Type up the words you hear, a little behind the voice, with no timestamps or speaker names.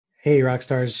Hey, rock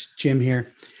stars, Jim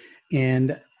here,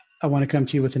 and I want to come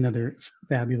to you with another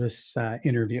fabulous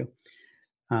interview.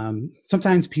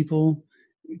 Sometimes people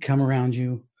come around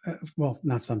you. Well,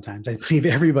 not sometimes. I believe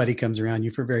everybody comes around you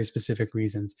for very specific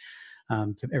reasons.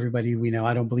 Everybody we know,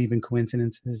 I don't believe in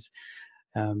coincidences.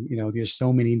 There's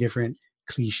so many different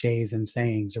cliches and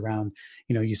sayings around.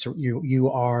 You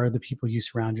are the people you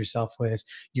surround yourself with.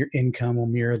 Your income will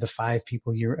mirror the five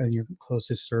people you're in your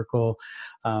closest circle.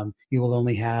 You will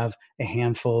only have a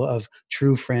handful of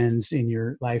true friends in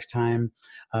your lifetime.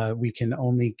 We can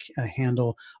only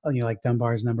handle, like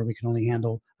Dunbar's number, we can only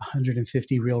handle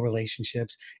 150 real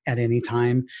relationships at any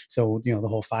time. So, the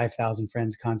whole 5,000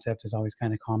 friends concept is always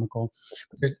kind of comical.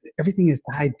 But everything is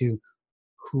tied to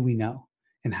who we know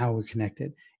and how we're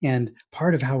connected. And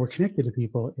part of how we're connected to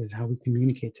people is how we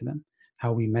communicate to them,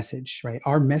 how we message, right?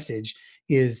 Our message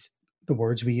is the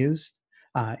words we use,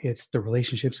 it's the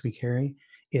relationships we carry,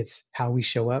 it's how we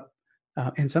show up.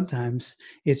 And sometimes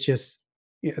it's just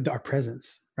our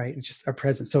presence, right? It's just our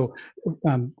presence. So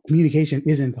communication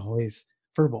isn't always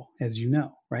verbal, as you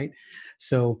know, right?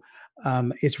 So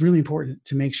it's really important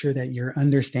to make sure that you're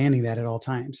understanding that at all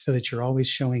times so that you're always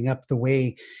showing up the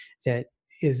way that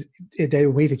is the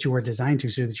way that you are designed to,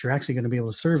 so that you're actually going to be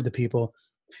able to serve the people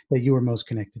that you are most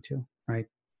connected to, right?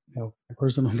 My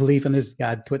personal belief in this,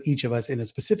 God put each of us in a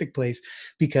specific place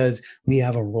because we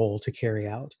have a role to carry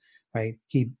out, right?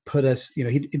 He put us,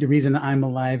 the reason I'm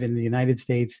alive in the United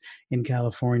States, in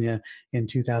California in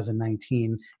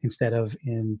 2019, instead of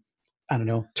in, I don't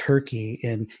know, Turkey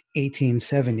in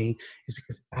 1870, is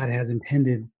because God has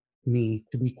intended me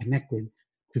to be connected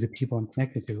to the people I'm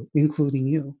connected to, including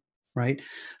you, right?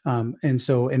 And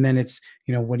then it's,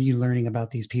 what are you learning about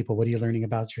these people? What are you learning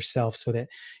about yourself, so that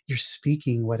you're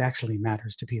speaking what actually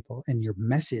matters to people, and your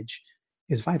message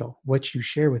is vital. What you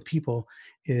share with people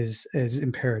is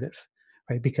imperative,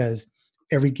 right? Because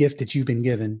every gift that you've been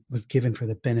given was given for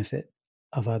the benefit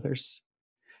of others,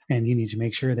 and you need to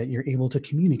make sure that you're able to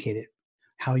communicate it,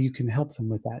 how you can help them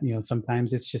with that.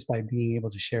 Sometimes it's just by being able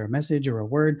to share a message or a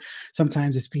word.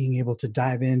 Sometimes it's being able to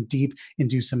dive in deep and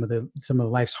do some of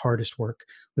life's hardest work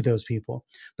with those people.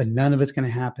 But none of it's going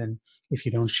to happen if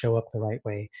you don't show up the right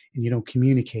way and you don't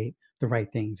communicate the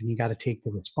right things. And you got to take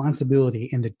the responsibility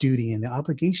and the duty and the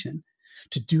obligation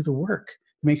to do the work.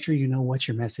 Make sure you know what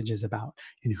your message is about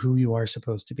and who you are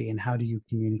supposed to be and how do you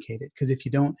communicate it. Because if you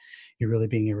don't, you're really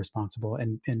being irresponsible,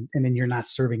 and then you're not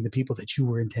serving the people that you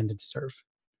were intended to serve.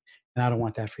 And I don't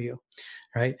want that for you,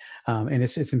 right? And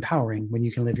it's empowering when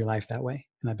you can live your life that way.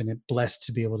 And I've been blessed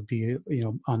to be able to be,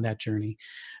 on that journey.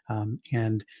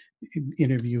 And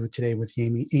interview today with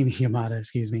Amy Yamada,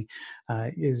 excuse me,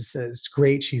 is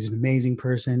great. She's an amazing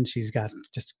person. She's got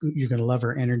you're going to love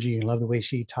her energy. You love the way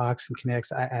she talks and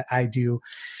connects. I do.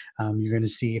 You're going to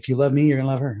see, if you love me, you're going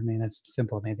to love her. I mean, that's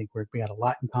simple. I mean, I think we got a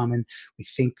lot in common. We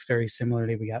think very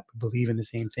similarly. We believe in the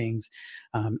same things.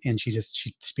 And she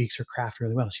speaks her craft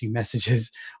really well. She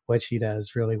messages what she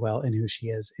does really well and who she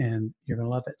is, and you're going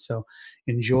to love it. So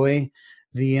enjoy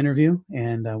the interview,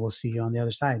 and we'll see you on the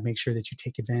other side. Make sure that you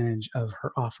take advantage of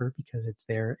her offer because it's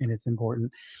there and it's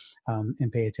important,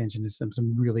 and pay attention to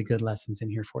some really good lessons in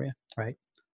here for you. All right.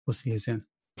 We'll see you soon.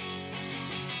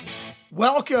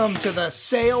 Welcome to the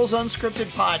Sales Unscripted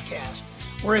podcast,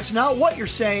 where it's not what you're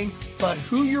saying, but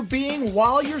who you're being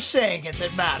while you're saying it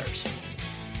that matters.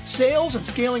 Sales and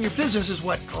scaling your business is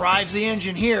what drives the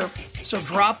engine here. So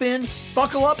drop in,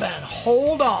 buckle up, and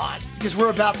hold on, because we're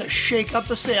about to shake up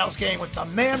the sales game with the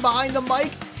man behind the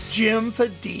mic, Jim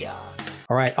Padilla.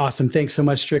 All right. Awesome. Thanks so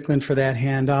much, Strickland, for that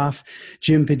handoff.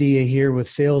 Jim Padilla here with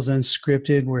Sales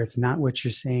Unscripted, where it's not what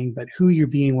you're saying, but who you're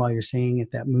being while you're saying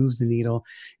it that moves the needle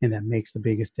and that makes the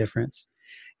biggest difference.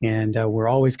 And we're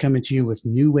always coming to you with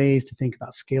new ways to think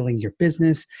about scaling your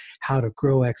business, how to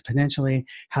grow exponentially,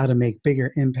 how to make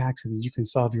bigger impacts so that you can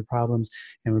solve your problems.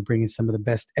 And we're bringing some of the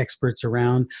best experts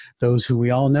around, those who we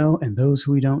all know and those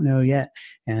who we don't know yet.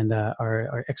 And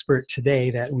our expert today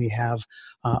that we have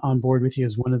on board with you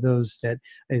is one of those that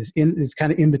is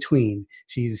kind of in between.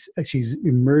 She's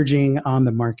emerging on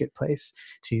the marketplace.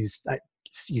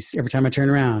 Every time I turn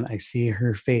around, I see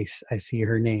her face. I see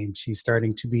her name. She's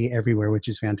starting to be everywhere, which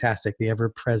is fantastic. The ever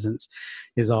presence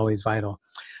is always vital.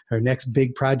 Her next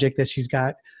big project that she's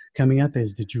got coming up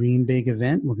is the Dream Big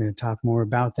event. We're going to talk more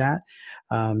about that.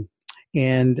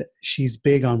 And she's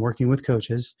big on working with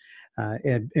coaches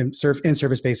and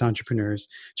service-based entrepreneurs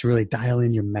to really dial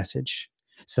in your message,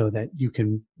 so that you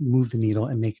can move the needle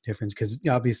and make a difference. Because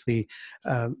obviously,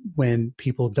 when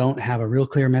people don't have a real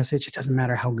clear message, it doesn't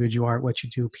matter how good you are at what you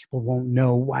do, people won't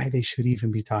know why they should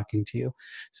even be talking to you.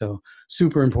 So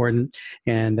super important.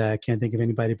 And I can't think of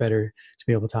anybody better to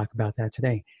be able to talk about that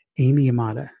today. Amy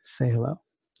Yamada, say hello.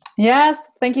 Yes.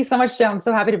 Thank you so much, Jim. I'm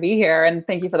so happy to be here. And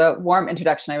thank you for the warm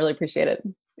introduction. I really appreciate it.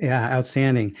 Yeah,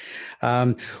 outstanding.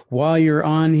 While you're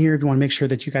on here, I want to make sure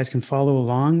that you guys can follow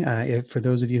along. For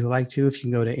those of you who like to, if you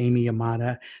can go to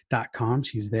amyyamada.com,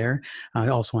 she's there.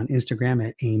 Also on Instagram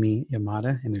at Amy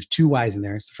Yamada, and there's 2 Y's in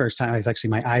there. It's the first time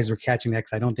my eyes were catching that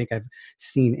because I don't think I've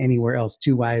seen anywhere else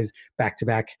 2 Y's back to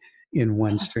back in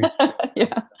one string.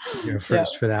 Yeah. You're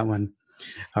first for that one.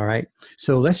 All right.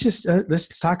 So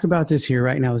let's talk about this here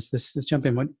right now. Let's jump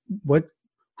in.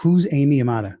 Who's Amy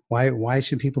Yamada? Why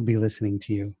should people be listening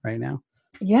to you right now?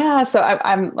 Yeah. So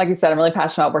I'm, like you said, I'm really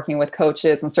passionate about working with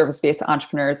coaches and service-based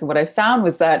entrepreneurs. And what I found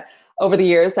was that over the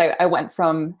years, I went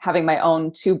from having my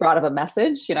own too broad of a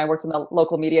message. I worked in the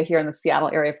local media here in the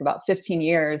Seattle area for about 15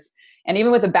 years. And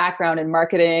even with a background in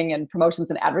marketing and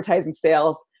promotions and advertising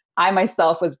sales, I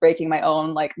myself was breaking my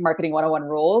own marketing 101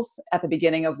 rules at the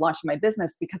beginning of launching my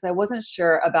business because I wasn't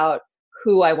sure about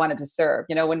who I wanted to serve.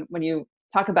 When you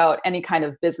talk about any kind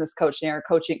of business coaching or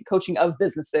coaching of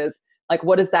businesses,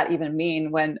 what does that even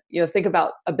mean? When think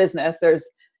about a business, there's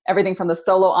everything from the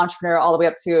solo entrepreneur all the way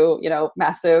up to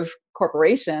massive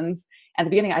corporations. At the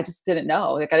beginning, I just didn't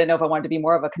know. I didn't know if I wanted to be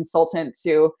more of a consultant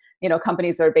to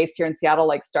companies that are based here in Seattle,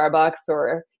 like Starbucks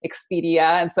or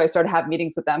Expedia. And so I started to have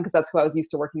meetings with them because that's who I was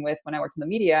used to working with when I worked in the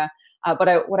media.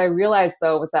 But what I realized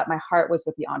though was that my heart was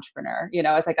with the entrepreneur.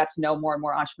 As I got to know more and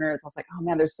more entrepreneurs, I was like, oh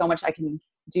man, there's so much I can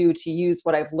do to use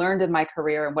what I've learned in my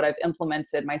career and what I've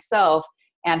implemented myself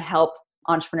and help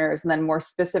entrepreneurs. And then more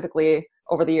specifically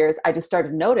over the years, I just started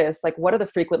to notice what are the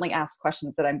frequently asked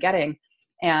questions that I'm getting.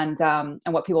 And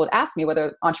what people would ask me,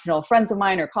 whether entrepreneurial friends of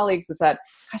mine or colleagues, is that,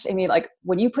 gosh, Amy,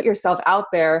 when you put yourself out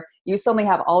there, you suddenly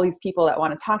have all these people that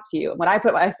want to talk to you. When I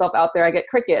put myself out there, I get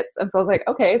crickets. And so I was like,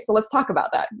 okay, so let's talk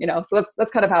about that. So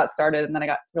that's kind of how it started. And then I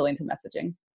got really into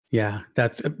messaging. Yeah,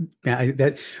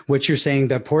 that what you're saying,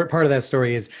 that part of that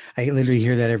story is I literally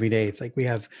hear that every day. It's like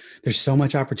there's so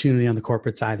much opportunity on the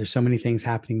corporate side. There's so many things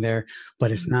happening there,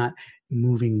 but it's not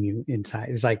moving you inside.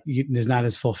 It's there's not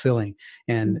as fulfilling.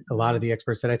 And a lot of the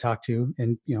experts that I talk to,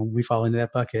 and we fall into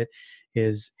that bucket,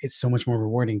 is it's so much more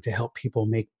rewarding to help people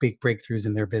make big breakthroughs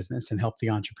in their business and help the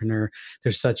entrepreneur.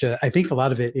 I think a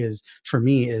lot of it is, for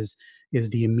me, is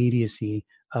the immediacy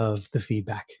of the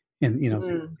feedback. And, so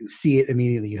you can see it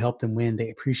immediately. You help them win. They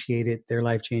appreciate it. Their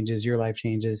life changes. Your life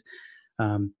changes.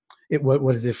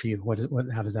 What is it for you?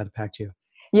 How does that impact you?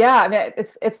 Yeah, I mean,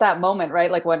 it's that moment,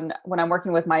 right? When I'm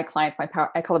working with my clients, I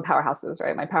call them powerhouses,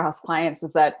 right? My powerhouse clients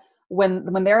is that when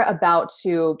they're about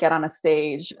to get on a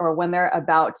stage or when they're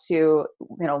about to,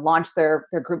 launch their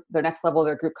group, their next level of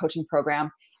their group coaching program,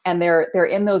 and they're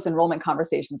in those enrollment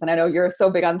conversations. And I know you're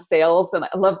so big on sales, and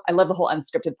I love the whole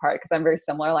unscripted part because I'm very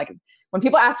similar. When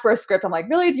people ask for a script, I'm like,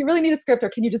 really, do you really need a script, or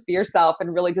can you just be yourself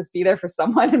and really just be there for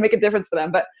someone and make a difference for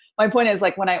them? But my point is,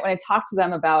 when I talk to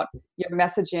them about your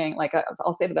messaging,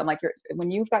 I'll say to them, when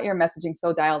you've got your messaging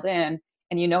so dialed in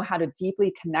and you know how to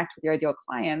deeply connect with your ideal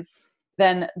clients,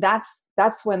 then that's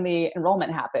when the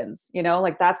enrollment happens.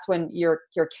 That's when you're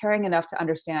caring enough to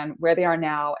understand where they are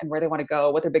now and where they want to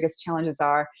go, what their biggest challenges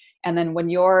are. And then when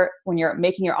you're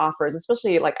making your offers,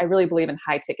 especially I really believe in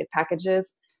high ticket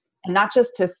packages, and not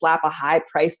just to slap a high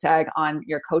price tag on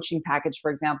your coaching package,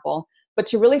 for example, but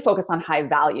to really focus on high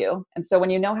value. And so when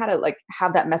you know how to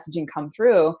have that messaging come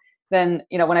through, then,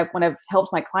 when I've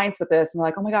helped my clients with this, and they're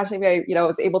like, oh my gosh, maybe I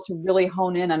was able to really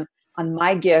hone in on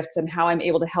my gift and how I'm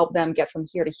able to help them get from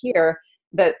here to here,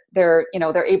 that they're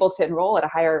able to enroll at a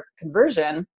higher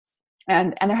conversion.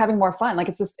 And they're having more fun.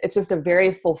 It's just a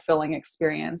very fulfilling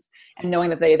experience. And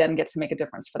knowing that they then get to make a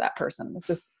difference for that person, it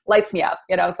just lights me up.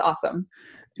 It's awesome.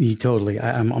 Totally.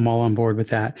 I'm all on board with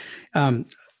that.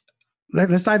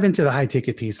 Let's dive into the high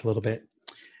ticket piece a little bit.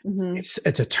 Mm-hmm.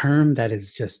 It's a term that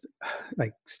is just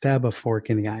stab a fork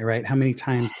in the eye, right? How many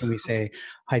times can we say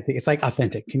high ticket? It's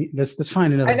authentic. Can you, let's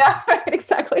find another. I know, right?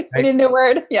 Exactly. Right? I need a new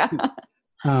word. Yeah.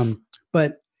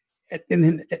 But and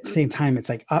then at the same time, it's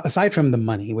aside from the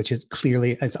money, which is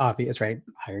clearly, it's obvious, right?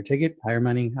 Higher ticket, higher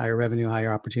money, higher revenue,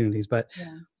 higher opportunities. But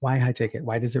why high ticket?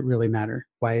 Why does it really matter?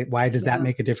 Why does that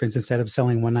make a difference instead of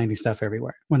selling 190 stuff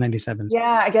everywhere, 197?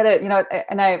 Yeah, I get it.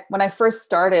 And when I first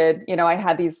started, I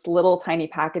had these little tiny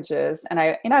packages, and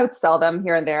I would sell them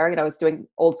here and there. I was doing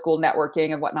old school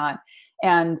networking and whatnot.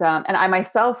 And I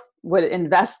myself would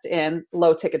invest in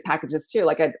low ticket packages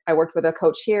too. I worked with a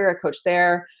coach here, a coach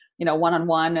there.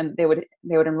 one-on-one, and they would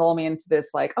enroll me into this,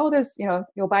 like, oh, there's,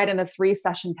 you'll buy it in a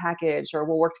 3-session package, or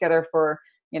we'll work together for,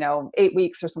 8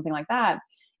 weeks or something like that.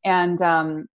 And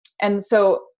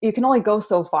so you can only go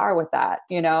so far with that,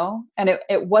 and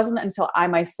it wasn't until I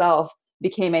myself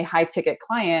became a high ticket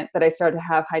client that I started to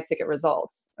have high ticket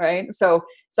results. Right. So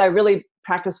I really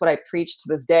practice what I preach to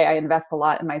this day. I invest a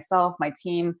lot in myself, my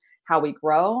team, how we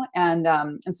grow. And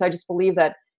so I just believe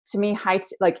that, to me,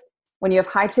 when you have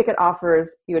high ticket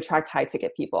offers, you attract high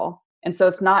ticket people. And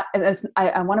so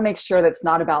I want to make sure that it's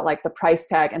not about like the price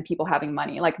tag and people having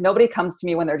money. Like, nobody comes to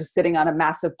me when they're just sitting on a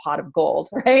massive pot of gold,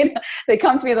 right? They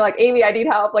come to me, they're like, Amy, I need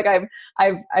help. Like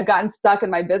I've gotten stuck in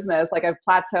my business. Like I've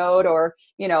plateaued, or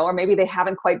maybe they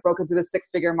haven't quite broken through the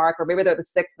 6-figure mark, or maybe they're the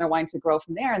 6 and they're wanting to grow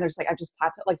from there. And they're just like, I've just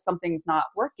plateaued, like something's not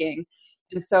working.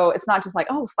 And so it's not just like,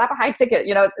 oh, slap a high ticket,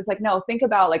 it's like, no, think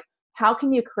about like, how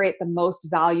can you create the most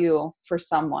value for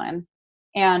someone?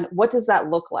 And what does that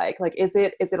look like? Like, is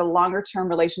it a longer term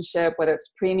relationship, whether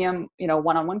it's premium,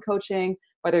 one-on-one coaching,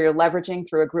 whether you're leveraging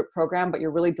through a group program, but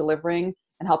you're really delivering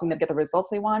and helping them get the results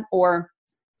they want? Or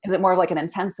is it more like an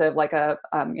intensive, like a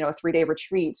 3-day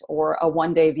retreat or a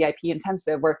 1-day VIP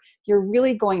intensive, where you're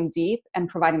really going deep and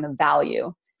providing the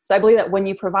value? So I believe that when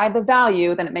you provide the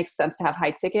value, then it makes sense to have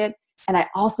high ticket. And I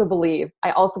also believe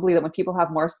that when people have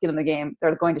more skin in the game,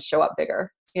 they're going to show up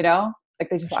bigger, like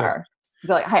they just are.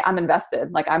 So like, hey, I'm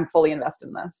invested. Like, I'm fully invested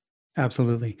in this.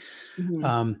 Absolutely.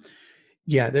 Mm-hmm.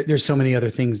 There's so many other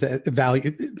things that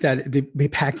value that they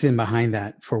packed in behind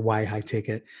that for why high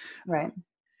ticket. Right.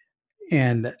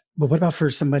 But what about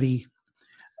for somebody,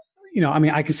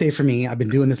 I can say for me, I've been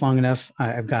doing this long enough.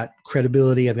 I've got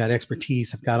credibility. I've got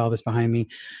expertise. I've got all this behind me.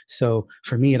 So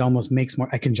for me, it almost makes more,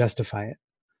 I can justify it.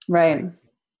 Right.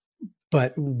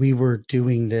 But we were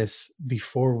doing this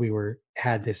before we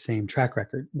had this same track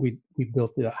record. We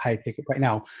built the high ticket. Right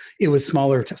now, it was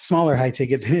smaller high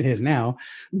ticket than it is now,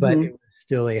 but it was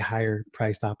still a higher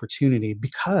priced opportunity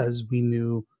because we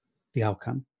knew the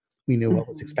outcome. We knew what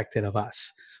was expected of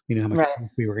us. We knew how much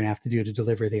work we were going to have to do to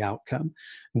deliver the outcome.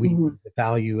 We knew the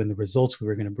value and the results we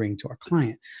were going to bring to our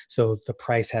client. So the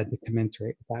price had to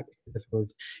commensurate with that.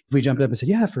 Because if we jumped up and said,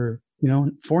 "Yeah, for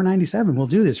 $497, we'll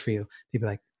do this for you," they'd be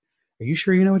like, "Are you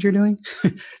sure you know what you're doing?"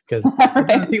 Because I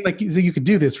don't think like you could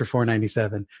do this for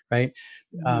 $497, right?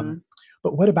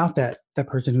 But what about that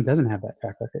person who doesn't have that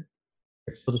track record?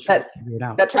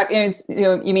 That track,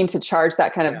 you mean to charge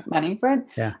that kind of money for it?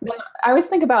 Yeah. Then I always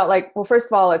think about like, well, first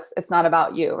of all, it's not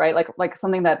about you, right? Like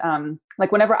something that,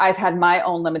 like whenever I've had my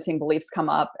own limiting beliefs come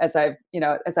up as I've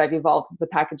evolved the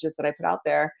packages that I put out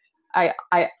there,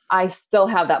 I still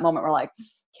have that moment where like,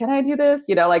 can I do this?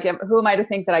 Like, who am I to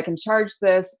think that I can charge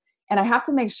this? And I have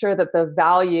to make sure that the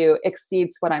value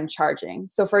exceeds what I'm charging.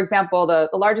 So for example, the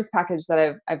largest package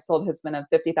that I've sold has been a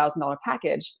 $50,000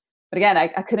 package. But again, I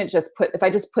couldn't if I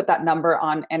just put that number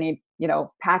on any,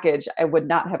 package, I would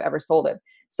not have ever sold it.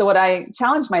 So what I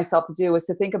challenged myself to do was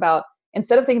to think about,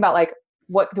 instead of thinking about like,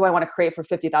 what do I want to create for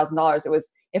 $50,000? It was,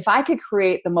 if I could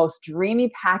create the most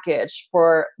dreamy package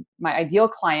for my ideal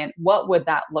client, what would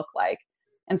that look like?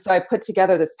 And so I put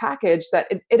together this package that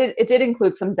it did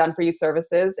include some done for you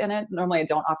services in it. Normally I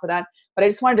don't offer that, but I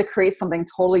just wanted to create something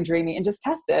totally dreamy and just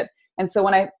test it. And so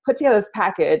when I put together this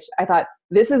package, I thought,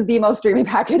 this is the most dreamy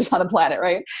package on the planet,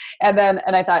 right? And then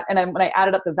when I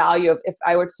added up the value of, if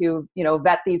I were to,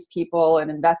 vet these people and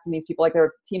invest in these people, like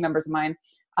they're team members of mine,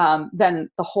 then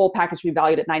the whole package would be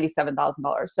valued at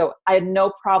 $97,000. So I had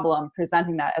no problem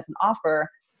presenting that as an offer,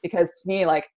 because to me,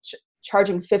 like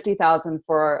charging $50,000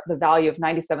 for the value of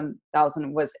 $97,000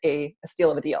 was a steal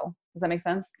of a deal. Does that make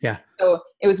sense? Yeah. So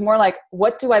it was more like,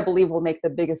 what do I believe will make the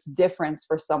biggest difference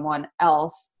for someone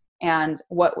else? And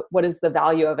what is the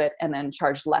value of it? And then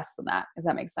charge less than that, if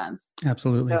that makes sense.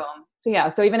 Absolutely. So yeah.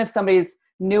 So even if somebody's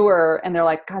newer and they're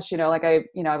like, gosh,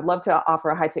 I'd love to offer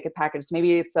a high ticket package.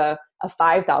 Maybe it's a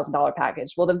 $5,000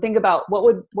 package. Well, then think about what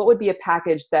would be a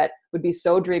package that would be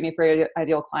so dreamy for your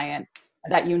ideal client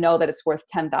that that it's worth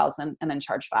 $10,000, and then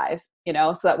charge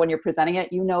 $5,000, so that when you're presenting it,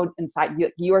 inside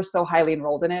you are so highly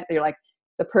enrolled in it that you're like,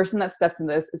 the person that steps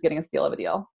into this is getting a steal of a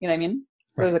deal. You know what I mean?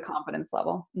 So there's a confidence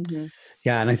level. Mm-hmm.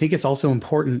 Yeah. And I think it's also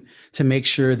important to make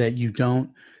sure that you don't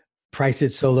price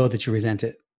it so low that you resent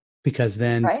it, because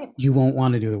then you won't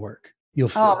want to do the work. You'll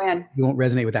feel, you won't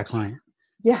resonate with that client.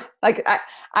 Yeah. Like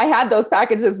I had those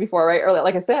packages before, right? Early,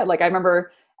 like I said, like I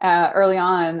remember early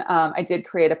on, I did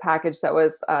create a package that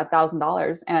was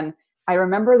 $1,000. And I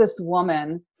remember this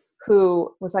woman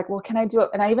who was like, well, can I do it?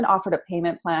 And I even offered a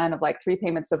payment plan of like 3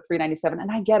 payments of $397.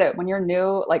 And I get it. When you're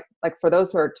new, like for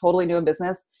those who are totally new in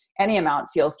business, any amount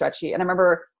feels stretchy. And I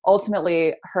remember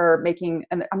ultimately her making,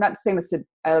 and I'm not saying this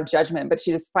out of judgment, but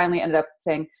she just finally ended up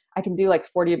saying, I can do like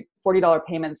 $40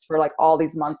 payments for like all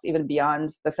these months, even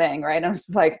beyond the thing. Right. And I was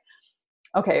just like,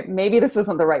 okay, maybe this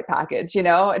wasn't the right package,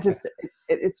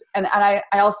 it's, and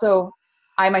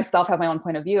I myself have my own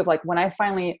point of view of like, when I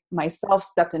finally myself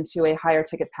stepped into a higher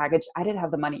ticket package, I didn't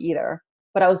have the money either,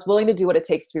 but I was willing to do what it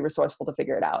takes to be resourceful to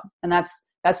figure it out. And that's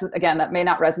just, again, that may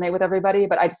not resonate with everybody,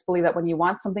 but I just believe that when you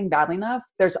want something badly enough,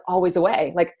 there's always a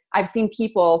way. Like I've seen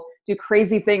people do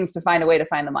crazy things to find a way to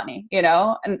find the money,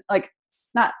 and like,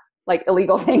 not like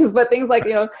illegal things, but things like,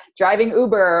 driving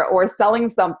Uber or selling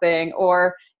something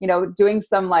or, doing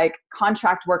some like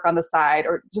contract work on the side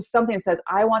or just something that says,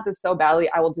 I want this so badly,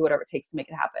 I will do whatever it takes to make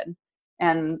it happen.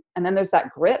 And then there's that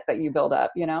grit that you build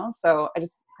up, so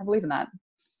I believe in that.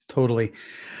 Totally.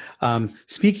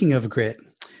 Speaking of grit,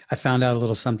 I found out a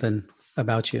little something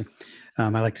about you. I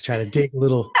like to try to dig a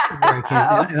little where I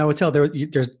can. And I would tell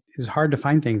it's hard to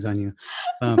find things on you.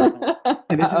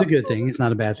 And this is a good thing. It's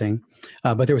not a bad thing.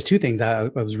 But there was two things I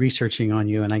was researching on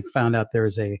you, and I found out there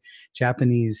was a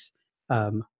Japanese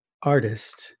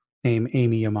artist named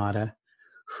Amy Yamada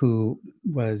who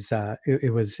was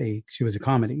she was a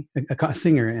comedy, a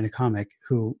singer and a comic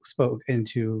who spoke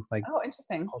into like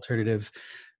interesting alternative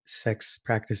sex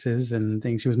practices and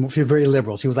things. She was very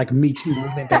liberal. She was like Me Too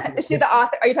movement. Is she the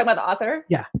author? Are you talking about the author?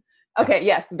 Yeah. Okay.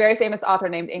 Yes. Very famous author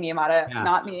named Amy Yamada. Yeah.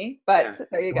 Not me, but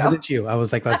there you go. Was it you? I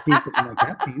was like, I'm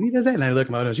like, Amy does that? And I look,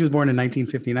 no, she was born in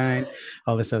 1959,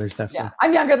 all this other stuff. Yeah. So.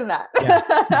 I'm younger than that.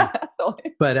 Yeah.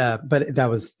 But that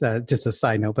was just a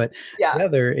side note. But the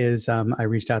other is I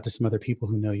reached out to some other people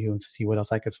who know you and see what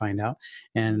else I could find out.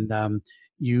 And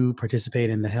you participate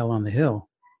in the Hell on the Hill.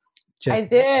 I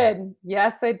did.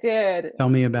 Yes, I did. Tell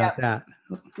me about that.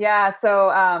 Yeah.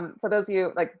 So for those of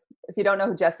you, like, if you don't know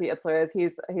who Jesse Itzler is,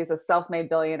 he's a self-made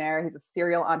billionaire. He's a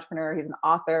serial entrepreneur. He's an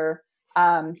author.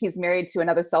 He's married to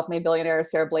another self-made billionaire,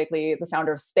 Sarah Blakely, the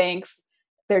founder of Spanx.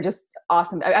 They're just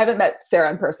awesome. I haven't met Sarah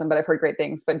in person, but I've heard great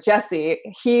things. But Jesse,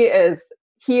 he is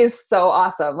so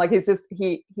awesome. Like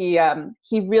he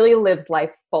really lives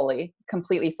life fully,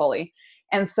 completely fully.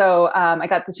 And so I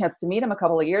got the chance to meet him a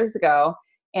couple of years ago.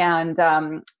 And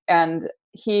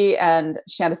he and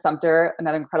Shanda Sumter,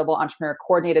 another incredible entrepreneur,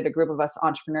 coordinated a group of us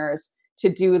entrepreneurs to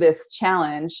do this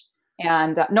challenge.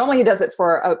 And normally he does it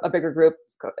for a bigger group,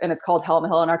 and it's called Hell on the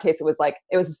Hill. In our case, it was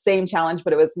the same challenge,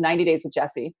 but it was 90 days with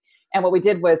Jesse. And what we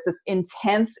did was this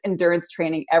intense endurance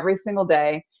training every single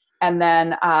day. And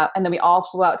then we all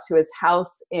flew out to his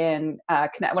house in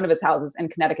one of his houses in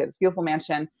Connecticut, this beautiful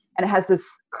mansion. And it has this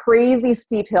crazy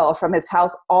steep hill from his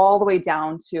house all the way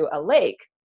down to a lake.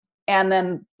 And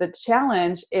then the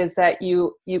challenge is that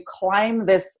you climb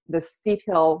this steep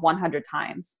hill 100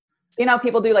 times. So,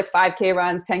 people do like 5K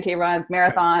runs, 10K runs,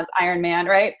 marathons, Ironman,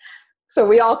 right? So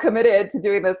we all committed to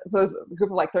doing this. So it was a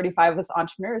group of like 35 of us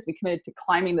entrepreneurs. We committed to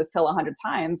climbing this hill 100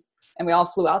 times. And we all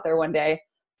flew out there one day.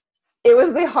 It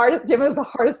was the hardest, Jim, it was the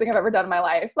hardest thing I've ever done in my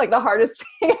life. Like the hardest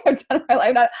thing I've done in my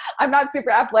life. I'm not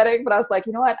super athletic, but I was like,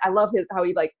 you know what? I love how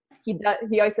he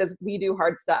always says, we do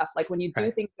hard stuff. Like when you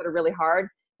do things that are really hard,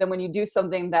 then when you do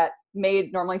something that may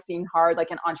normally seem hard,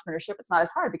 like in entrepreneurship, it's not as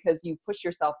hard because you push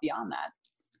yourself beyond that.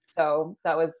 So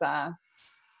that was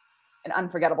an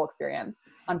unforgettable experience.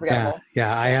 Unforgettable.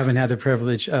 Yeah. I haven't had the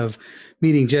privilege of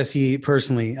meeting Jesse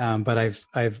personally, but I've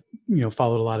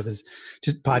followed a lot of his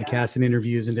just podcasts and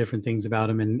interviews and different things about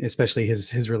him, and especially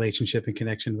his relationship and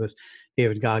connection with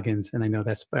David Goggins. And I know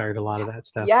that inspired a lot of that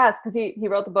stuff. Yes, because he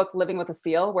wrote the book Living with a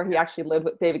SEAL, where he actually lived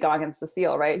with David Goggins, the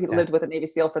SEAL, right? He lived with a Navy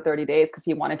SEAL for 30 days because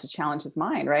he wanted to challenge his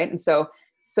mind, right? And so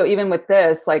even with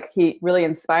this, like he really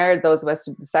inspired those of us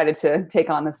who decided to take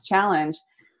on this challenge.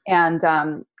 And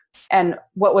I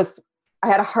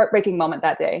had a heartbreaking moment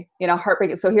that day,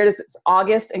 heartbreaking. So here it is, it's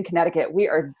August in Connecticut. We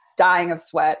are dying of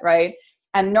sweat, right?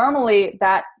 And normally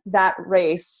that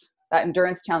race, that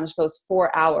endurance challenge goes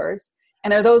 4 hours.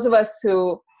 And there are those of us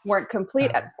who weren't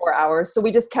complete at 4 hours. So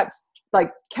we just kept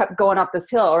going up this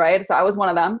hill, right? So I was one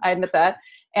of them, I admit that.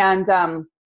 And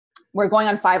we're going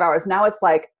on 5 hours. Now it's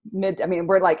like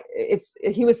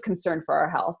he was concerned for our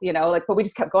health, but we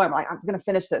just kept going. We're like, I'm going to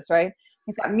finish this, right?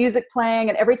 He's got music playing.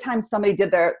 And every time somebody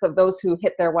did those who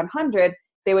hit their 100,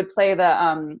 they would play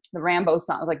the Rambo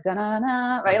song, like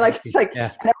da-na-na, right? And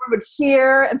everyone would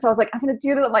cheer. And so I was like, I'm going to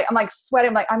do this. I'm like sweating.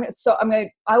 I'm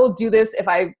like, I will do this if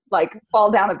I like fall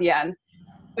down at the end.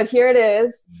 But here it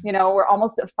is, we're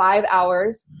almost at 5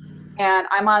 hours and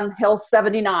I'm on hill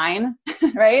 79,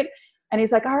 right? And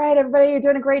he's like, all right, everybody, you're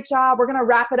doing a great job. We're going to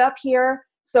wrap it up here.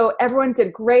 So everyone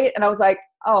did great. And I was like,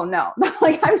 oh no,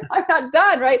 like I'm not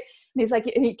done. Right. And he's like,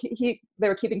 they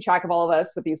were keeping track of all of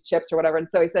us with these chips or whatever. And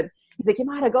so he's like,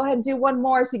 Yamada, go ahead and do one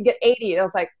more so you can get 80. And I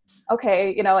was like,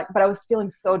 okay, like, but I was feeling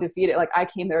so defeated. Like I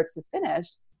came there to finish.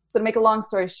 So to make a long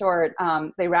story short,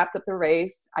 they wrapped up the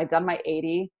race. I'd done my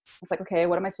 80. I was like, okay,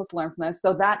 what am I supposed to learn from this?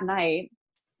 So that night,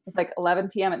 it's like 11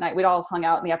 p.m. at night. We'd all hung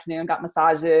out in the afternoon, got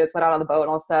massages, went out on the boat and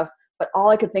all stuff. But all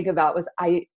I could think about was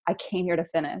I came here to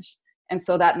finish. And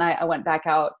so that night I went back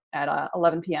out at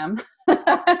 11 p.m.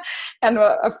 and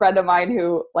a friend of mine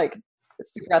who like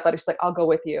super athletic, she's like, I'll go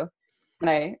with you.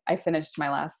 And I finished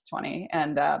my last 20.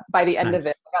 And by the end of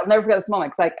it, I'll never forget this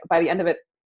moment. Cause like by the end of it,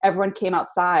 everyone came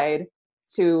outside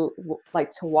to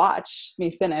watch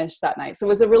me finish that night. So it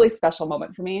was a really special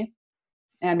moment for me.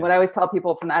 And what I always tell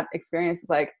people from that experience is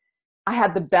like, I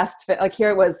had the best fit. Like here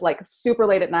it was like super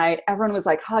late at night. Everyone was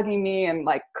like hugging me and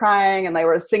like crying and they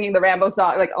were singing the Rambo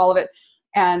song, like all of it.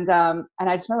 And I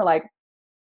just remember like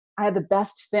I had the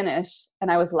best finish and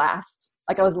I was last.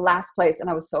 Like I was last place and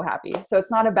I was so happy. So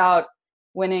it's not about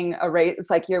winning a race. It's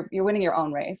like you're winning your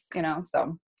own race,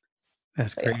 so.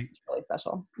 That's great. Yeah, it's really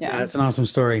special. Yeah. That's an awesome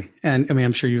story. And I mean,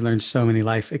 I'm sure you learned so many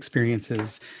life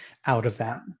experiences out of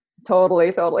that. Totally.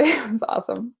 It was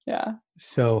awesome. Yeah.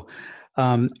 So,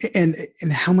 and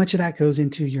how much of that goes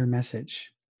into your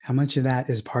message? How much of that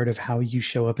is part of how you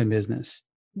show up in business?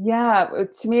 Yeah.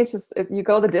 To me, it's just, you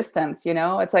go the distance,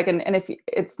 it's like, and if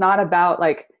it's not about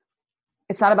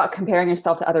comparing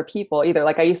yourself to other people either.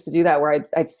 Like I used to do that where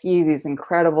I'd see these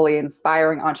incredibly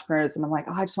inspiring entrepreneurs and I'm like,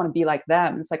 oh, I just want to be like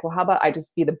them. It's like, well, how about I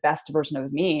just be the best version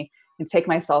of me and take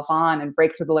myself on and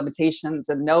break through the limitations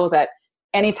and know that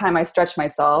anytime I stretch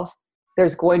myself,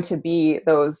 there's going to be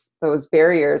those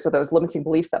barriers or those limiting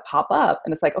beliefs that pop up.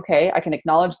 And it's like, okay, I can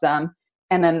acknowledge them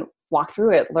and then walk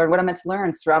through it, learn what I'm meant to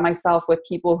learn, surround myself with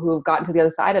people who've gotten to the other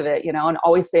side of it, and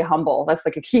always stay humble. That's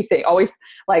like a key thing. Always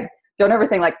like, don't ever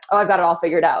think like, oh, I've got it all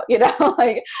figured out.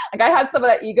 like I had some of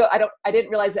that ego. I didn't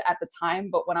realize it at the time,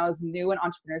 but when I was new in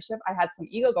entrepreneurship, I had some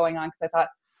ego going on because I thought,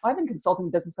 oh, I've been consulting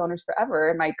business owners forever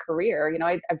in my career.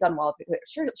 I've done well.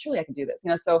 Surely I can do this.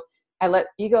 So I let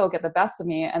ego get the best of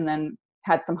me and then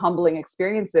had some humbling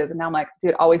experiences. And now I'm like,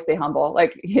 dude, always stay humble.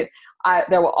 Like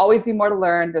there will always be more to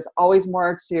learn. There's always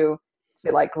more to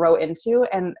like grow into.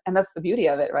 And that's the beauty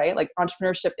of it, right? Like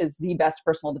entrepreneurship is the best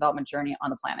personal development journey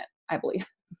on the planet, I believe.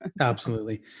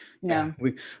 Absolutely. Yeah.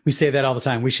 We say that all the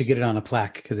time. We should get it on a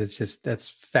plaque because it's just, that's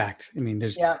fact. I mean,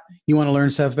 you want to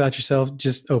learn stuff about yourself,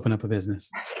 just open up a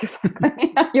business.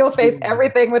 You'll face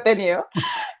everything within you,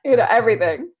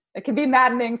 everything. It can be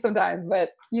maddening sometimes, but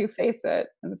you face it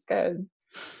and it's good.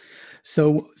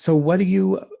 So what are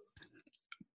you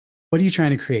trying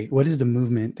to create? What is the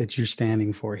movement that you're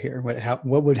standing for here?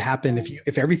 What would happen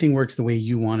if everything works the way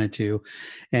you want it to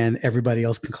and everybody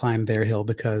else can climb their hill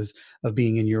because of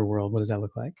being in your world? What does that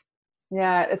look like?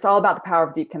 Yeah, it's all about the power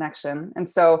of deep connection. And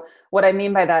so what I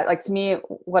mean by that, like to me,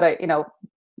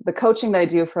 the coaching that I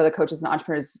do for the coaches and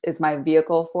entrepreneurs is my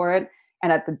vehicle for it.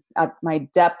 And at my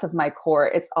depth of my core,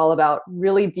 it's all about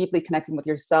really deeply connecting with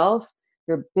yourself,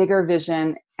 your bigger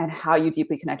vision, and how you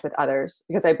deeply connect with others.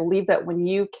 Because I believe that when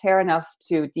you care enough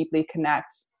to deeply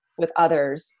connect with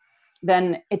others,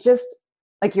 then it just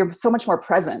like you're so much more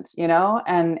present,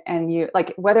 and you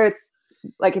like, whether it's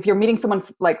like if you're meeting someone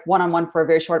like one-on-one for a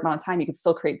very short amount of time, you can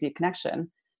still create deep connection.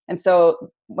 And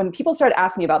so when people started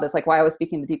asking me about this, like why I was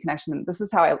speaking to deep connection, this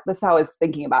is how I was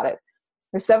thinking about it.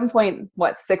 There's 7.6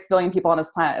 billion people on this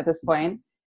planet at this point.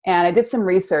 And I did some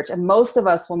research and most of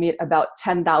us will meet about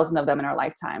 10,000 of them in our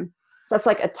lifetime. So that's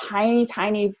like a tiny,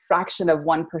 tiny fraction of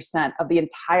 1% of the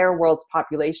entire world's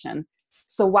population.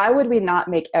 So why would we not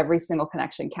make every single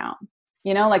connection count?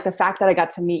 Like the fact that I got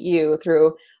to meet you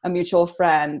through a mutual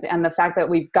friend and the fact that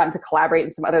we've gotten to collaborate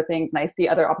in some other things and I see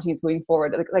other opportunities moving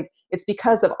forward. Like it's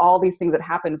because of all these things that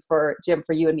happen for Jim,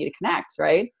 for you and me to connect.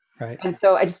 Right. And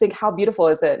so I just think how beautiful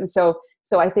is it? And so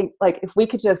I think like if we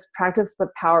could just practice the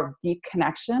power of deep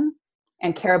connection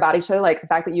and care about each other, like the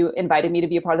fact that you invited me to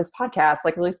be a part of this podcast,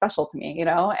 like really special to me,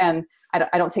 and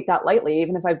I don't take that lightly,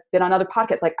 even if I've been on other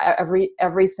podcasts, like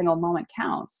every single moment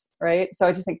counts. Right. So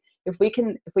I just think if we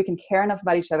can care enough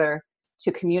about each other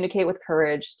to communicate with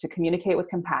courage, to communicate with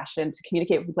compassion, to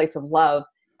communicate from a place of love,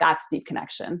 that's deep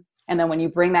connection. And then when you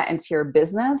bring that into your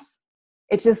business,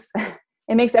 it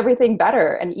makes everything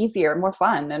better and easier and more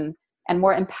fun and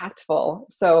more impactful.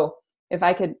 So if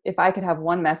I could have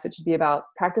one message, it'd be about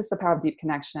practice the power of deep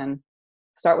connection.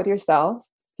 Start with yourself,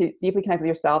 to deeply connect with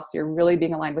yourself. So you're really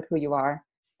being aligned with who you are.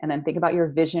 And then think about your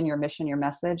vision, your mission, your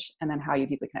message, and then how you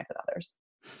deeply connect with others.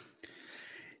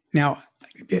 Now,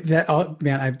 that all,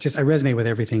 man, I resonate with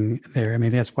everything there. I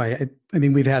mean, that's why I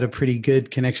mean, we've had a pretty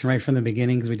good connection right from the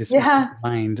beginning because we're so Yeah.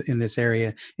 aligned in this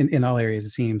area, in all areas, it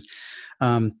seems.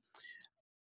 Um,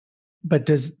 but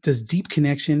does deep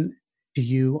connection to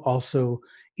you also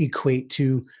equate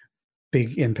to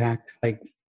big impact? Like,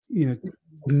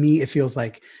 me, it feels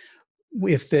like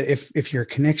if your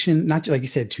connection, not like you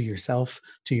said, to yourself,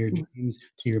 to your dreams,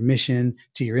 to your mission,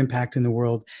 to your impact in the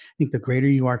world, I think the greater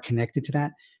you are connected to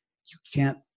that,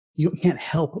 you can't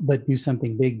help but do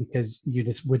something big because you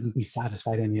just wouldn't be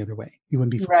satisfied any other way. You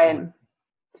wouldn't be Right.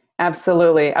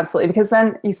 Absolutely. Absolutely. Because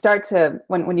then you start to,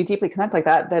 when you deeply connect like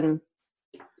that, then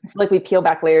I feel like we peel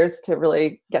back layers to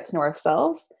really get to know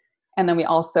ourselves. And then we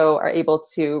also are able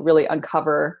to really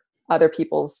uncover other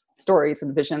people's stories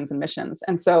and visions and missions.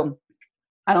 And so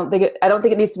I don't think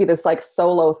it needs to be this like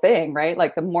solo thing, right?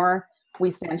 Like the more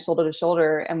we stand shoulder to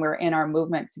shoulder and we're in our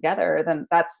movement together, then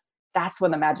that's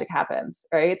when the magic happens,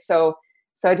 right? So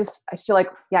I feel like,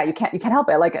 yeah, you can't help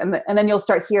it. Like, and then you'll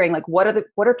start hearing like, what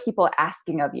are people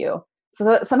asking of you?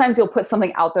 So sometimes you'll put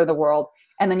something out there in the world,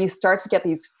 and then you start to get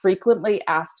these frequently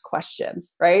asked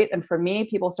questions, right? And for me,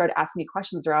 people started asking me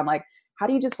questions around like, how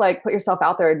do you just like put yourself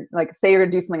out there and like say you're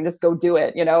gonna do something, just go do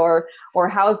it, or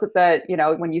how is it that,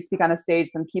 when you speak on a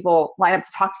stage, then people line up to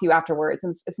talk to you afterwards?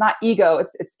 And it's not ego,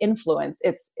 it's influence,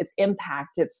 it's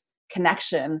impact, it's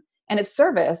connection, and it's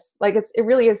service. Like it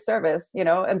really is service,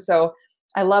 And so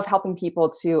I love helping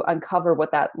people to uncover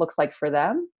what that looks like for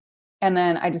them. And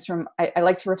then I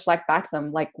like to reflect back to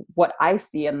them, like what I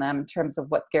see in them in terms of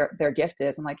what their gift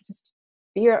is. I'm like, just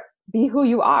be who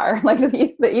you are. Like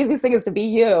the easiest thing is to be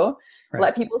you. Right.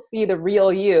 Let people see the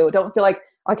real you. Don't feel like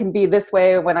I can be this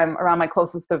way when I'm around my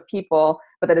closest of people,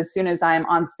 but that as soon as I'm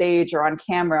on stage or on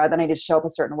camera, then I just show up a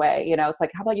certain way. It's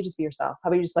like, how about you just be yourself? How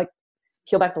about you just like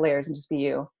peel back the layers and just be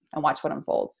you and watch what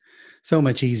unfolds? So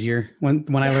much easier. When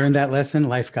I learned that lesson,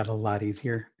 life got a lot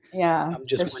easier. Yeah.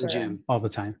 Just one gym all the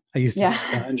time. I used to go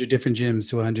 100 different gyms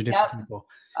to 100 different people.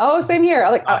 Oh, same here.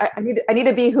 Like awesome. I need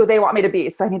to be who they want me to be.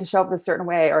 So I need to show up a certain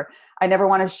way, or I never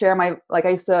want to share I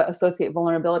used to associate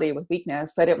vulnerability with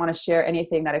weakness. So I didn't want to share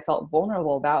anything that I felt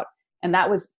vulnerable about. And that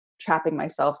was trapping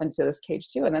myself into this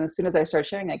cage too. And then as soon as I started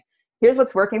sharing, like, here's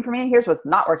what's working for me, here's what's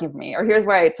not working for me, or here's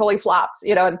where I totally flopped,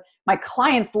 and my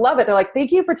clients love it. They're like,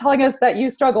 thank you for telling us that you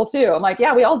struggle too. I'm like,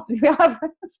 yeah, we all have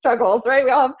struggles, right? We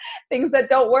all have things that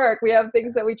don't work. We have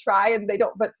things that we try and they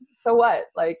don't, but so what?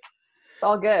 Like, it's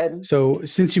all good. So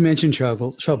since you mentioned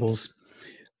troubles,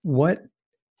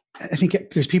 I think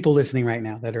there's people listening right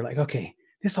now that are like, okay,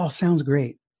 this all sounds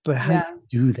great, but how do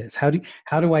you do this? How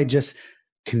do I just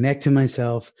connect to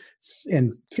myself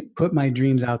and put my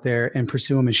dreams out there and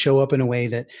pursue them and show up in a way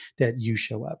that you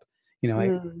show up?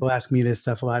 People ask me this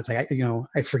stuff a lot. It's like,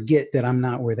 I forget that I'm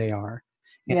not where they are.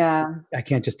 And I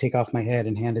can't just take off my head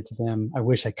and hand it to them. I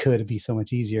wish I could. It'd be so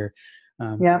much easier.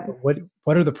 What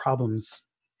are the problems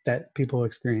that people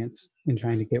experience in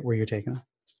trying to get where you're taking them?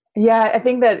 Yeah, I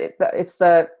think that it's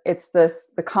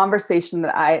the conversation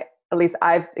that at least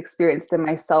I've experienced in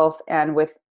myself, and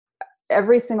with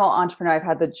every single entrepreneur I've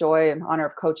had the joy and honor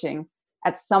of coaching,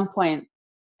 at some point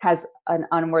has an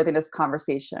unworthiness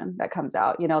conversation that comes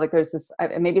out. Like there's this,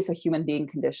 maybe it's a human being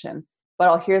condition, but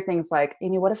I'll hear things like,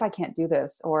 Amy, what if I can't do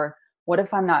this? Or what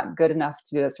if I'm not good enough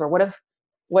to do this? Or what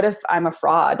if I'm a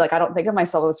fraud? Like, I don't think of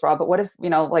myself as fraud, but what if,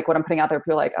 like what I'm putting out there,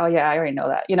 people are like, oh yeah, I already know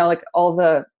that, like all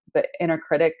the inner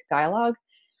critic dialogue.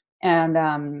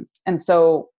 And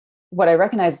so what I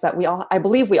recognize is that I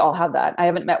believe we all have that. I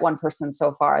haven't met one person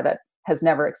so far that has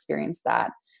never experienced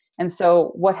that. And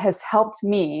so what has helped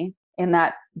me in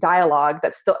that dialogue,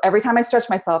 that still, every time I stretch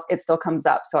myself, it still comes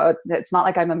up. So it's not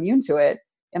like I'm immune to it.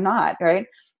 I'm not, right?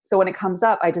 So when it comes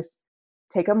up, I just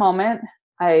take a moment.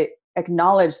 I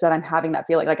acknowledge that I'm having that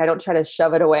feeling. Like I don't try to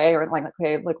shove it away or like,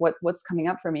 okay, like what's coming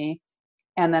up for me?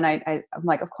 And then I'm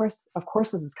like, of course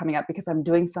this is coming up because I'm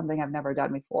doing something I've never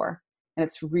done before. And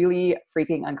it's really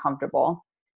freaking uncomfortable.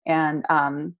 And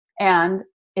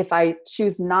if I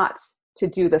choose not to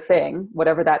do the thing,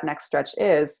 whatever that next stretch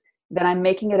is, then I'm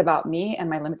making it about me and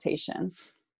my limitation.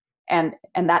 And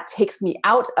that takes me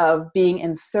out of being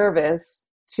in service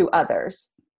to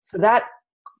others. So that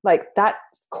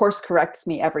course corrects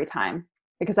me every time,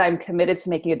 because I'm committed to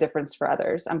making a difference for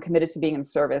others. I'm committed to being in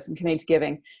service. I'm committed to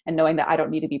giving and knowing that I don't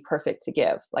need to be perfect to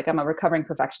give. Like I'm a recovering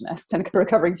perfectionist and a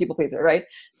recovering people pleaser, right?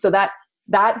 So that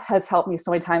has helped me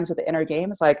so many times with the inner game.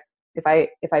 It's like, if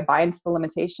I buy into the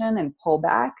limitation and pull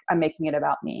back, I'm making it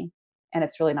about me, and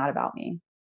it's really not about me.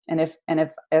 And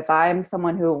if I'm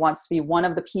someone who wants to be one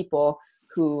of the people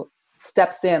who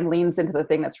steps in, leans into the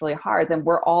thing that's really hard, then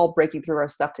we're all breaking through our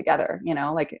stuff together.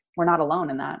 Like we're not alone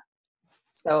in that.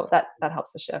 So that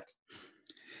helps the shift.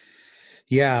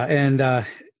 Yeah. And,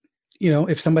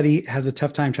 if somebody has a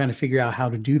tough time trying to figure out how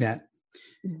to do that,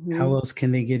 how else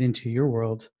can they get into your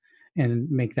world and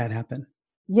make that happen?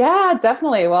 Yeah,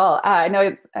 definitely. Well, I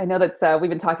know that we've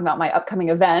been talking about my upcoming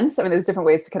events. I mean, there's different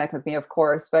ways to connect with me, of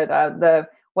course, but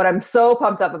what I'm so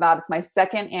pumped up about is my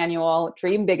second annual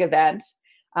Dream Big event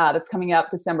that's coming up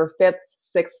December 5th,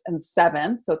 6th, and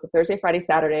 7th. So it's a Thursday, Friday,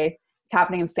 Saturday. It's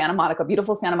happening in Santa Monica,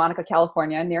 beautiful Santa Monica,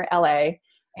 California, near LA.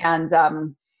 And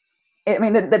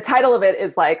the title of it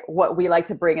is like what we like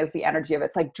to bring is the energy of it.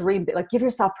 It's like dream, like give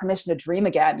yourself permission to dream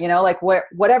again, like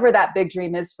whatever that big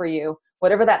dream is for you,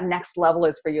 whatever that next level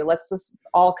is for you, let's just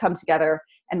all come together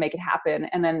and make it happen.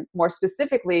 And then more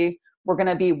specifically, we're going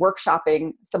to be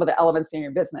workshopping some of the elements in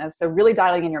your business. So really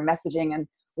dialing in your messaging and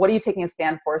what are you taking a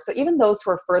stand for? So even those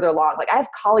who are further along, like I have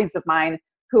colleagues of mine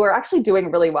who are actually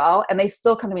doing really well. And they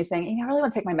still come to me saying, hey, I really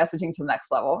want to take my messaging to the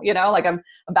next level. Like I'm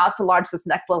about to launch this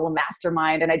next level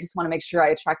mastermind and I just want to make sure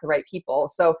I attract the right people.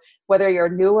 So whether you're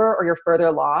newer or you're further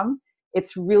along,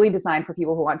 it's really designed for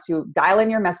people who want to dial in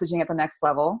your messaging at the next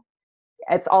level.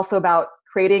 It's also about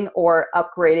creating or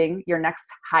upgrading your next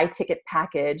high ticket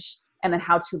package and then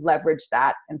how to leverage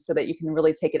that. And so that you can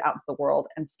really take it out into the world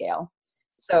and scale.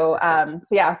 So I'm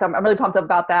really pumped up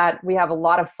about that. We have a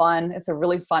lot of fun. It's a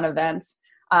really fun event.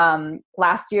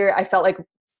 Last year, I felt like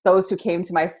those who came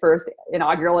to my first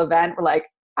inaugural event were like,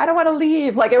 I don't want to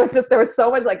leave. Like, it was just, there was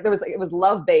so much, like, it was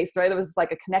love-based, right? There was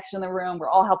like a connection in the room. We're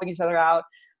all helping each other out.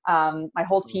 My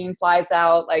whole team flies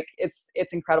out. Like it's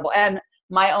incredible. And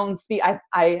my own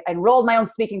I enrolled my own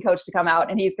speaking coach to come out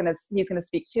and he's going to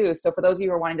speak too. So for those of you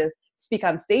who are wanting to speak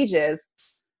on stages,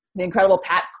 the incredible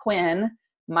Pat Quinn,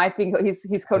 my speaking coach,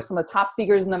 he's coached some of the top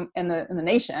speakers in the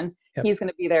nation. Yep. He's going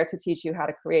to be there to teach you how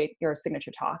to create your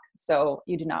signature talk. So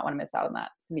you do not want to miss out on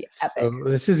that. It's going to be epic. So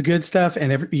this is good stuff,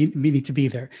 and you need to be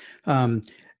there.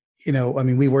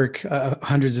 We work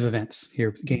hundreds of events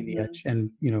here at Gain the Edge,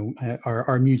 and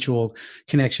our mutual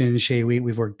connection, Shay,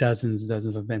 we've worked dozens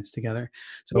of events together.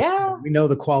 So we know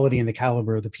the quality and the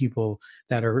caliber of the people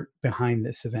that are behind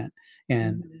this event.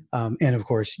 And and of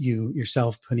course, you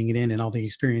yourself putting it in and all the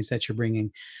experience that you're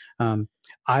bringing.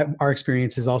 Our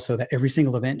experience is also that every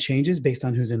single event changes based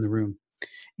on who's in the room.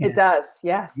 And it does,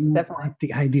 yes, definitely.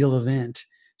 The ideal event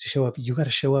to show up, you got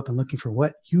to show up and looking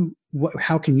for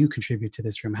how can you contribute to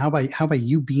this room? How by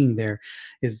you being there,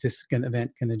 is this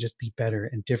event going to just be better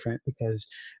and different because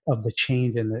of the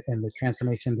change and the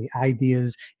transformation, the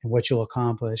ideas and what you'll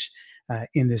accomplish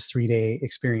in this 3-day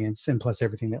experience, and plus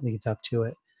everything that leads up to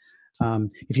it.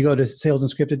 If you go to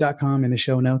salesunscripted.com in the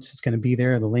show notes, it's going to be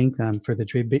there, the link for the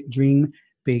Dream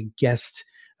Big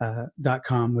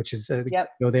Guest.com, which is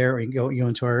go there, or you can go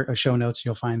into our show notes.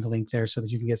 You'll find the link there so that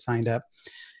you can get signed up.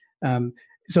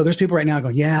 So there's people right now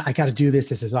going, yeah, I got to do this.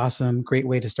 This is awesome. Great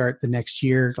way to start the next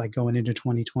year, like going into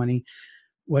 2020.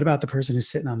 What about the person who's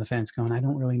sitting on the fence going, I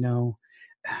don't really know.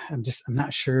 I'm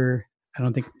not sure.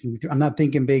 I'm not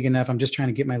thinking big enough. I'm just trying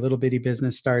to get my little bitty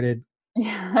business started.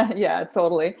 Yeah,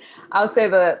 totally. I would say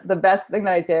the best thing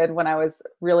that I did when I was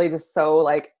really just so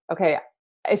like, okay,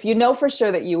 if you know for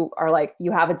sure that you are like,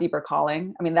 you have a deeper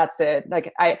calling, I mean, that's it.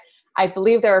 Like, I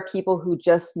believe there are people who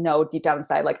just know deep down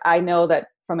inside. Like, I know that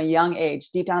from a young age,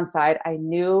 deep down inside, I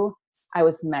knew I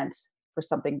was meant for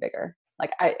something bigger.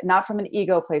 Like, not from an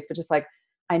ego place, but just like,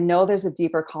 I know there's a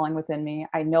deeper calling within me.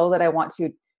 I know that I want to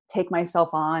take myself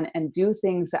on and do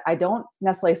things that I don't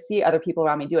necessarily see other people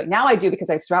around me doing. Now I do because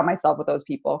I surround myself with those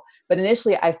people. But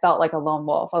initially I felt like a lone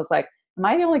wolf. I was like, am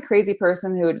I the only crazy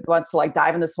person who wants to like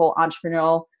dive in this whole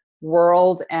entrepreneurial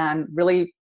world and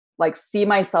really like see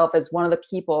myself as one of the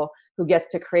people who gets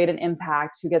to create an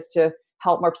impact, who gets to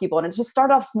help more people? And it just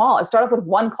started off small. It started off with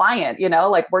one client,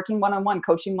 like working one-on-one,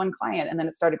 coaching one client. And then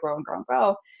it started grow and grow and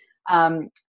grow.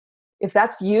 If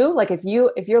that's you, like if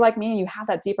you're like me and you have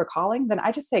that deeper calling, then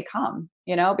I just say come,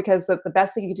 because the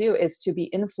best thing you do is to be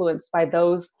influenced by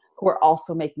those who are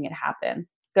also making it happen.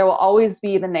 There will always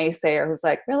be the naysayer who's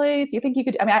like, really, do you think you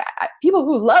could? I mean, people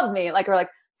who love me are like,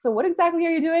 so what exactly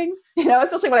are you doing?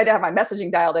 Especially when I didn't have my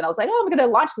messaging dialed in, I was like, oh, I'm going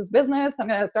to launch this business. I'm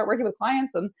going to start working with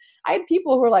clients. And I had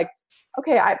people who were like,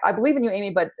 okay, I believe in you,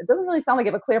 Amy, but it doesn't really sound like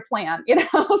you have a clear plan,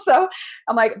 So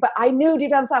I'm like, but I knew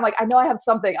deep down inside, I'm like, I know I have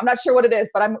something. I'm not sure what it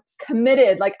is, but I'm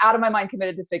committed, like out of my mind,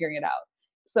 committed to figuring it out.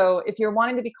 So if you're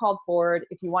wanting to be called forward,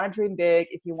 if you want to dream big,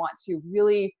 if you want to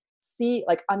really see,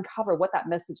 like uncover what that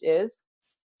message is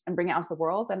and bring it out to the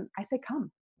world, then I say,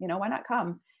 come, why not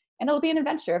come? And it'll be an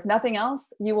adventure. If nothing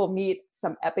else, you will meet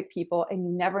some epic people and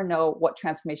you never know what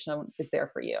transformation is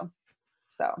there for you.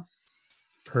 So.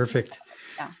 Perfect.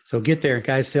 Yeah. So get there,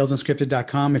 guys.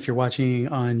 Salesunscripted.com. If you're watching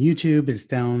on YouTube, it's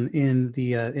down in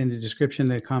the description,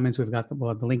 the comments. We'll have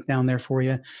the link down there for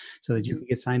you so that you can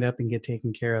get signed up and get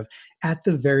taken care of. At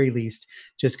the very least,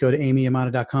 just go to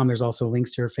amyyamada.com. There's also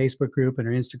links to her Facebook group and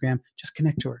her Instagram. Just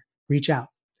connect to her, reach out,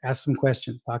 ask some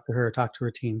questions, talk to her, talk to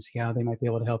her team, see how they might be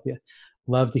able to help you.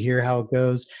 Love to hear how it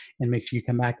goes, and make sure you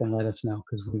come back and let us know,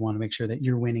 because we want to make sure that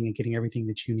you're winning and getting everything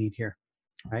that you need here.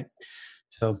 All right.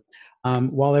 So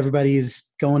while everybody is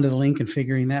going to the link and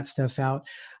figuring that stuff out,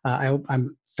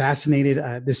 I'm fascinated.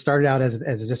 This started out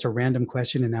as just a random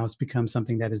question, and now it's become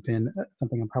something that has been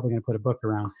something I'm probably going to put a book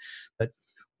around. But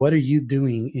what are you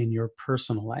doing in your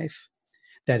personal life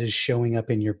that is showing up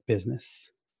in your business?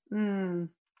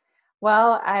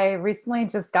 Well, I recently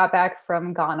just got back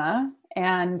from Ghana,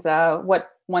 and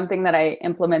one thing that I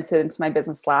implemented into my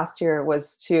business last year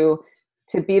was to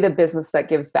be the business that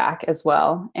gives back as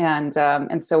well. And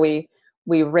so we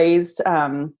raised,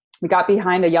 we got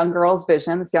behind a young girl's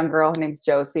vision. This young girl, her name's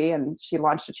Josie, and she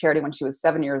launched a charity when she was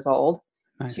 7 years old.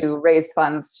 Nice. To raise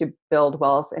funds to build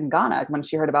wells in Ghana when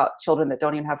she heard about children that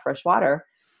don't even have fresh water.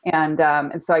 And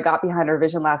so I got behind her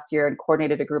vision last year and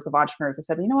coordinated a group of entrepreneurs. I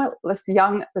said, you know what, this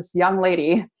young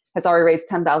lady has already raised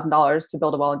 $10,000 to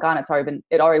build a well in Ghana.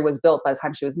 It already was built by the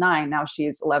time she was 9. Now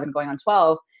she's 11 going on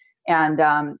 12. And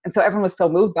so everyone was so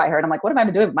moved by her, and I'm like, what have I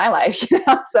been doing with my life?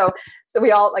 So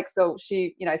we all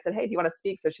she, I said, hey, do you want to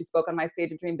speak? So she spoke on my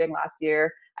stage of Dream Big last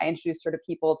year. I introduced her to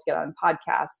people to get on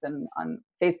podcasts and on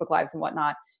Facebook Lives and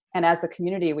whatnot. And as a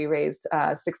community, we raised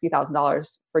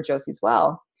 $60,000 for Josie's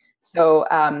well. So,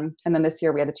 and then this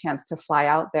year we had the chance to fly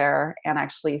out there and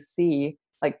actually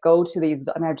go to these,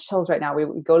 I have chills right now. We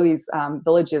go to these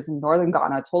villages in northern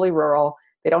Ghana, totally rural.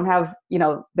 They don't have,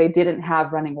 they didn't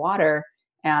have running water.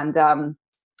 And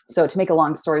so to make a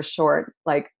long story short,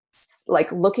 like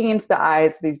looking into the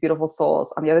eyes of these beautiful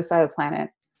souls on the other side of the planet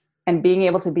and being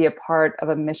able to be a part of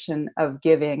a mission of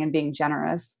giving and being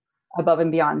generous above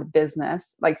and beyond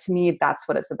business, to me, that's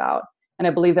what it's about. And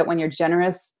I believe that when you're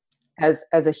generous as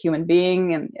a human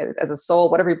being and as a soul,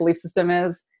 whatever your belief system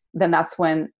is, then that's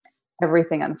when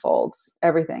everything unfolds,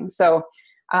 everything. So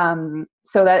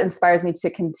that inspires me to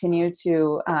continue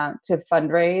to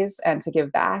fundraise and to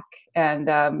give back. And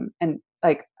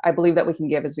I believe that we can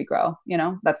give as we grow,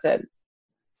 that's it.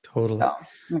 Totally. So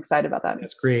I'm excited about that.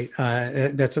 That's great.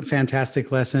 That's a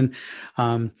fantastic lesson.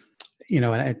 And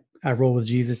I roll with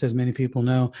Jesus, as many people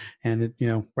know, and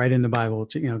right in the Bible,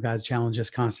 God's challenged us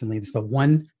constantly. It's the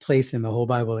one place in the whole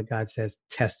Bible that God says,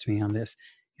 test me on this.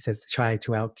 He says, try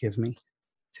to outgive me. He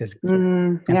says,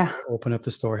 open up the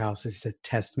storehouses. He said,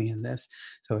 test me in this.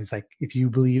 So it's like, if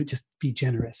you believe, just be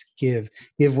generous, give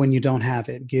when you don't have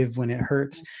it, give when it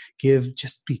hurts, give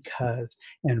just because,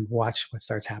 and watch what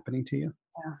starts happening to you.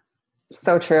 Yeah.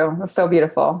 So true. That's so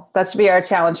beautiful. That should be our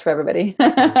challenge for everybody.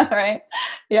 Right?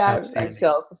 Yeah.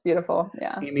 It's beautiful.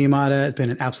 Yeah. Amy Yamada, it's been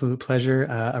an absolute pleasure.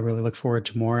 I really look forward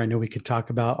to more. I know we could talk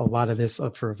about a lot of this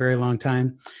for a very long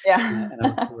time. Yeah. And I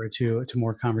look forward to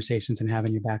more conversations and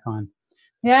having you back on.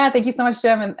 Yeah. Thank you so much,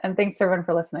 Jim. And thanks to everyone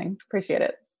for listening. Appreciate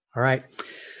it. All right.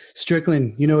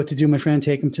 Strickland, you know what to do, my friend.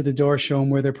 Take them to the door, show them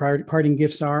where their parting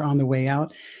gifts are on the way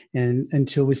out. And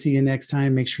until we see you next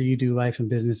time, make sure you do life and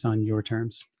business on your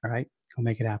terms. All right. Go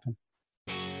make it happen.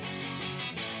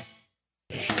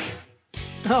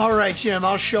 All right, Jim,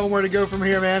 I'll show them where to go from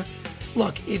here, man.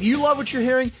 Look, if you love what you're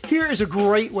hearing, here is a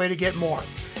great way to get more.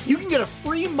 You can get a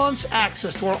free month's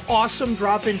access to our awesome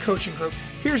drop-in coaching group.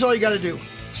 Here's all you got to do.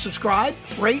 Subscribe,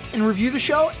 rate, and review the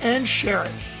show, and share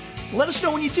it. Let us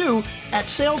know when you do at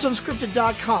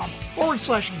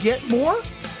salesunscripted.com/get more.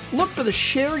 Look for the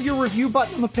share your review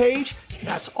button on the page.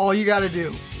 That's all you got to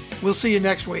do. We'll see you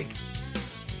next week.